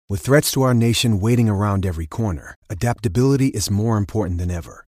With threats to our nation waiting around every corner, adaptability is more important than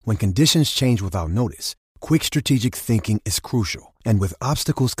ever. When conditions change without notice, quick strategic thinking is crucial. And with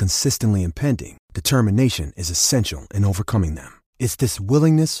obstacles consistently impending, determination is essential in overcoming them. It's this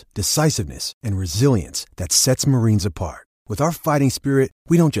willingness, decisiveness, and resilience that sets Marines apart. With our fighting spirit,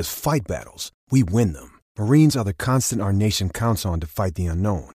 we don't just fight battles, we win them. Marines are the constant our nation counts on to fight the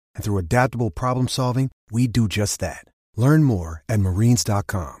unknown. And through adaptable problem solving, we do just that. Learn more at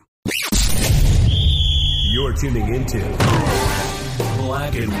marines.com. You're tuning into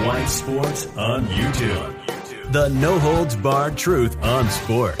Black and White Sports on YouTube. The no-holds-barred truth on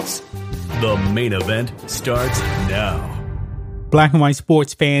sports. The main event starts now. Black and White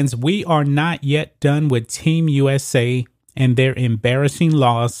Sports fans, we are not yet done with Team USA and their embarrassing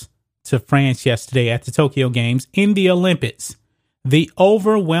loss to France yesterday at the Tokyo Games in the Olympics. The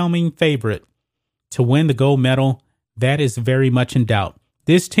overwhelming favorite to win the gold medal, that is very much in doubt.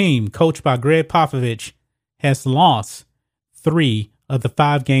 This team, coached by Greg Popovich, has lost 3 of the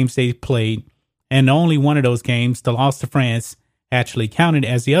 5 games they've played, and only one of those games, the loss to France, actually counted,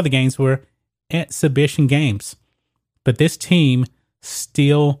 as the other games were exhibition games. But this team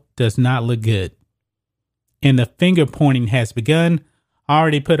still does not look good. And the finger pointing has begun. I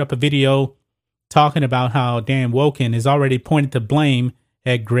already put up a video talking about how Dan Woken is already pointed to blame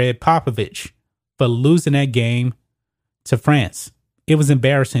at Greg Popovich for losing that game to France. It was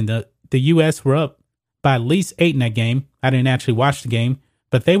embarrassing. The U.S. were up by at least 8 in that game. I didn't actually watch the game,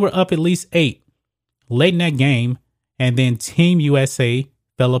 but they were up at least 8 late in that game, and then Team USA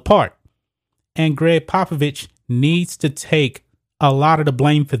fell apart. And Greg Popovich needs to take a lot of the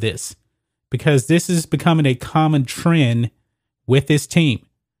blame for this, because this is becoming a common trend with this team.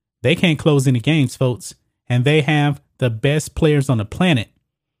 They can't close any games, folks, and they have the best players on the planet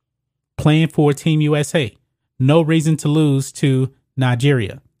playing for Team USA. No reason to lose to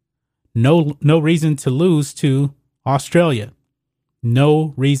Nigeria. No reason to lose to Australia.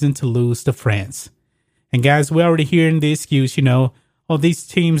 No reason to lose to France. And guys, we're already hearing the excuse, these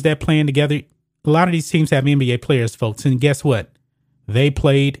teams that playing together, a lot of these teams have NBA players, folks. And guess what? They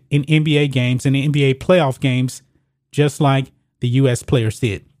played in NBA games and NBA playoff games just like the U.S. players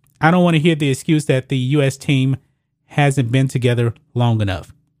did. I don't want to hear the excuse that the U.S. team hasn't been together long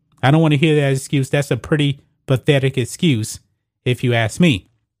enough. I don't want to hear that excuse. That's a pretty pathetic excuse, if you ask me.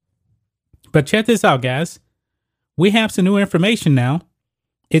 But check this out, guys. We have some new information now.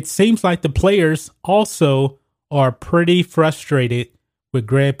 It seems like the players also are pretty frustrated with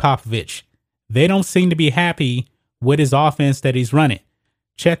Greg Popovich. They don't seem to be happy with his offense that he's running.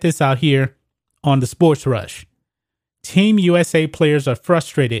 Check this out here on the Sports Rush. Team USA players are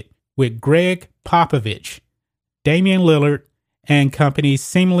frustrated with Greg Popovich, Damian Lillard, and company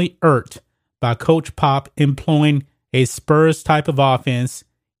seemingly irked by Coach Pop employing a Spurs type of offense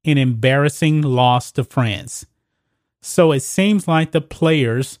in embarrassing loss to France. So it seems like the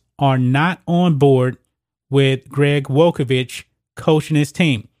players are not on board with Greg Wokovich coaching his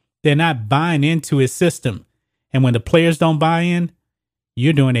team. They're not buying into his system. And when the players don't buy in,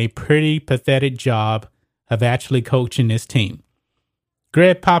 you're doing a pretty pathetic job of actually coaching this team.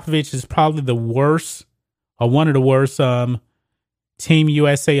 Greg Popovich is probably the worst, or one of the worst Team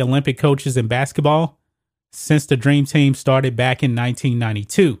USA Olympic coaches in basketball since the Dream Team started back in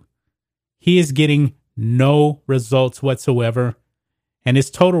 1992. He is getting no results whatsoever, and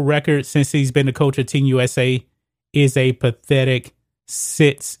his total record since he's been the coach of Team USA is a pathetic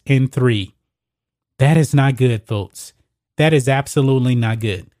 6-3. That is not good, folks. That is absolutely not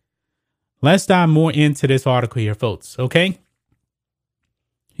good. Let's dive more into this article here, folks, okay?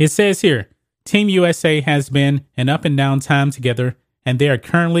 It says here, Team USA has been an up and down time together, and they are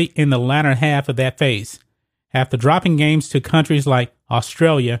currently in the latter half of that phase. After dropping games to countries like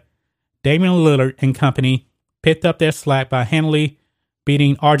Australia, Damian Lillard and company picked up their slack by handily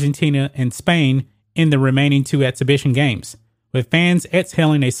beating Argentina and Spain in the remaining 2 exhibition games. With fans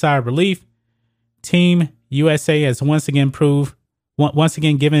exhaling a sigh of relief, Team USA has once again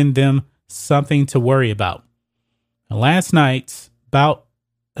given them something to worry about. Last night's bout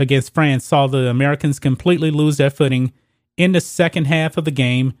against France saw the Americans completely lose their footing in the second half of the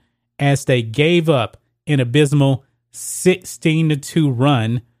game as they gave up an abysmal 16-2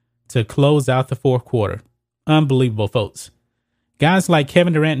 run to close out the fourth quarter. Unbelievable, folks. Guys like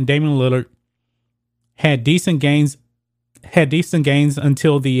Kevin Durant and Damian Lillard had decent gains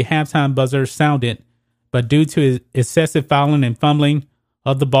until the halftime buzzer sounded, but due to excessive fouling and fumbling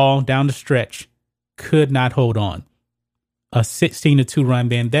of the ball down the stretch, could not hold on. A 16-2 run,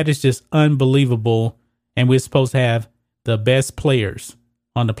 man, that is just unbelievable, and we're supposed to have the best players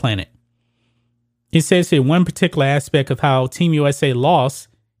on the planet. It says here one particular aspect of how Team USA lost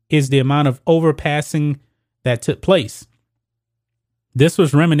is the amount of overpassing that took place. This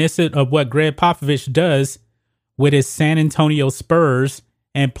was reminiscent of what Greg Popovich does with his San Antonio Spurs,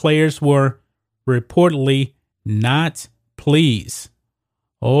 and players were reportedly not pleased.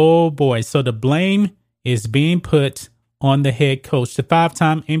 Oh boy. So the blame is being put on the head coach, the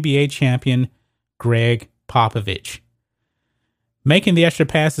 5-time NBA champion, Greg Popovich. Making the extra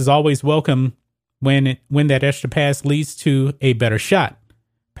pass is always welcome when that extra pass leads to a better shot.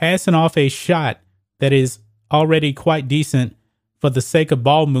 Passing off a shot that is already quite decent for the sake of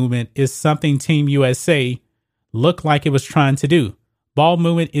ball movement is something Team USA looked like it was trying to do. Ball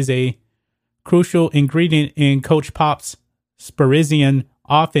movement is a crucial ingredient in Coach Pop's Spursian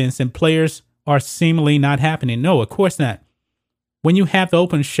offense, and players are seemingly not happening. No, of course not. When you have the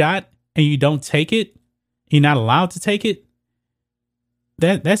open shot and you don't take it, you're not allowed to take it,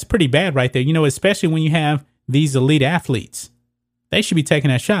 that's pretty bad right there. You know, especially when you have these elite athletes. They should be taking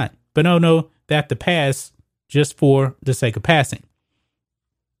that shot. But no, they have to pass just for the sake of passing.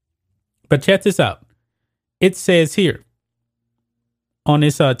 But check this out. It says here on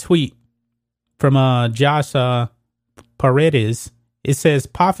this tweet from Josh Paredes, it says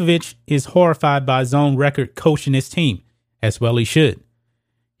Popovich is horrified by his own record coaching his team, as well he should.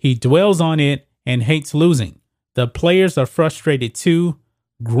 He dwells on it and hates losing. The players are frustrated too,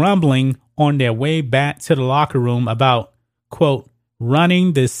 grumbling on their way back to the locker room about, quote,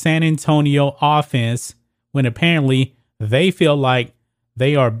 running the San Antonio offense when apparently they feel like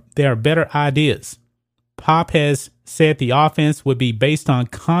there are better ideas. Pop has said the offense would be based on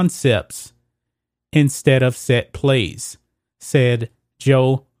concepts instead of set plays, said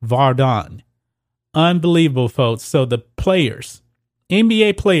Joe Vardon. Unbelievable, folks. So the players,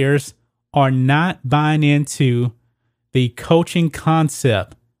 NBA players, are not buying into the coaching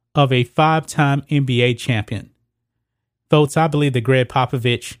concept of a 5-time NBA champion. Folks, I believe that Greg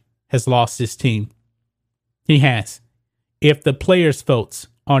Popovich has lost his team. He has. If the players, folks,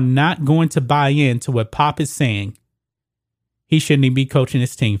 are not going to buy into what Pop is saying, he shouldn't even be coaching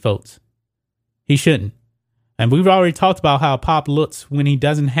his team, folks. He shouldn't. And we've already talked about how Pop looks when he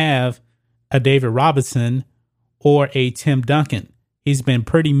doesn't have a David Robinson or a Tim Duncan. He's been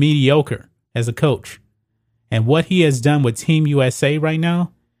pretty mediocre as a coach. And what he has done with Team USA right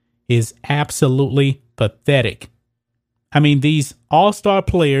now is absolutely pathetic. I mean, these all-star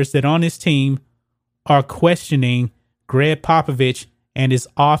players that are on his team are questioning Greg Popovich and his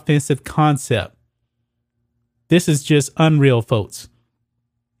offensive concept. This is just unreal, folks.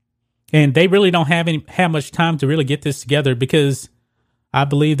 And they really don't have much time to really get this together, because I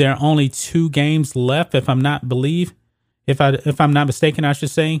believe there are only 2 games left, if I'm not mistaken, I should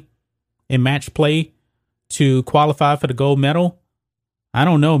say, in match play to qualify for the gold medal. I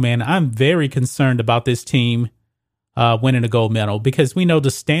don't know, man. I'm very concerned about this team winning a gold medal, because we know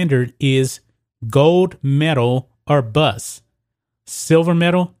the standard is gold medal or bust. Silver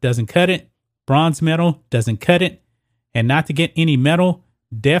medal doesn't cut it. Bronze medal doesn't cut it. And not to get any medal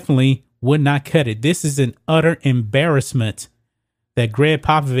definitely would not cut it. This is an utter embarrassment that Greg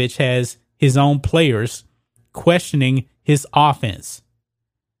Popovich has his own players questioning his offense.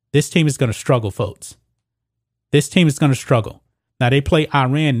 This team is going to struggle, folks. This team is going to struggle. Now, they play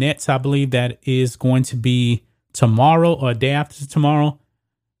Iran next. I believe that is going to be tomorrow or a day after tomorrow.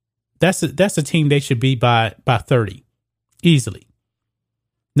 That's a team they should beat by 30 easily.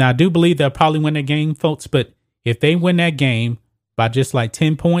 Now, I do believe they'll probably win that game, folks, but if they win that game by just like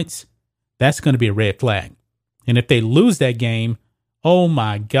 10 points, that's going to be a red flag. And if they lose that game, oh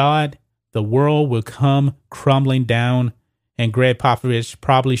my God, the world will come crumbling down, and Greg Popovich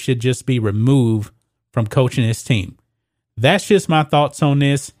probably should just be removed from coaching his team. That's just my thoughts on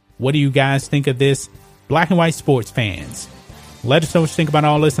this. What do you guys think of this? Black and White Sports fans, let us know what you think about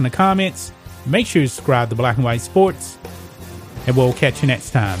all this in the comments. Make sure you subscribe to Black and White Sports, and we'll catch you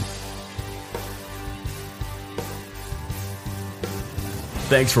next time.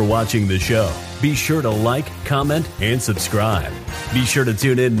 Thanks for watching the show. Be sure to like, comment, and subscribe. Be sure to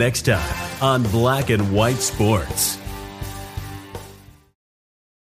tune in next time on Black and White Sports.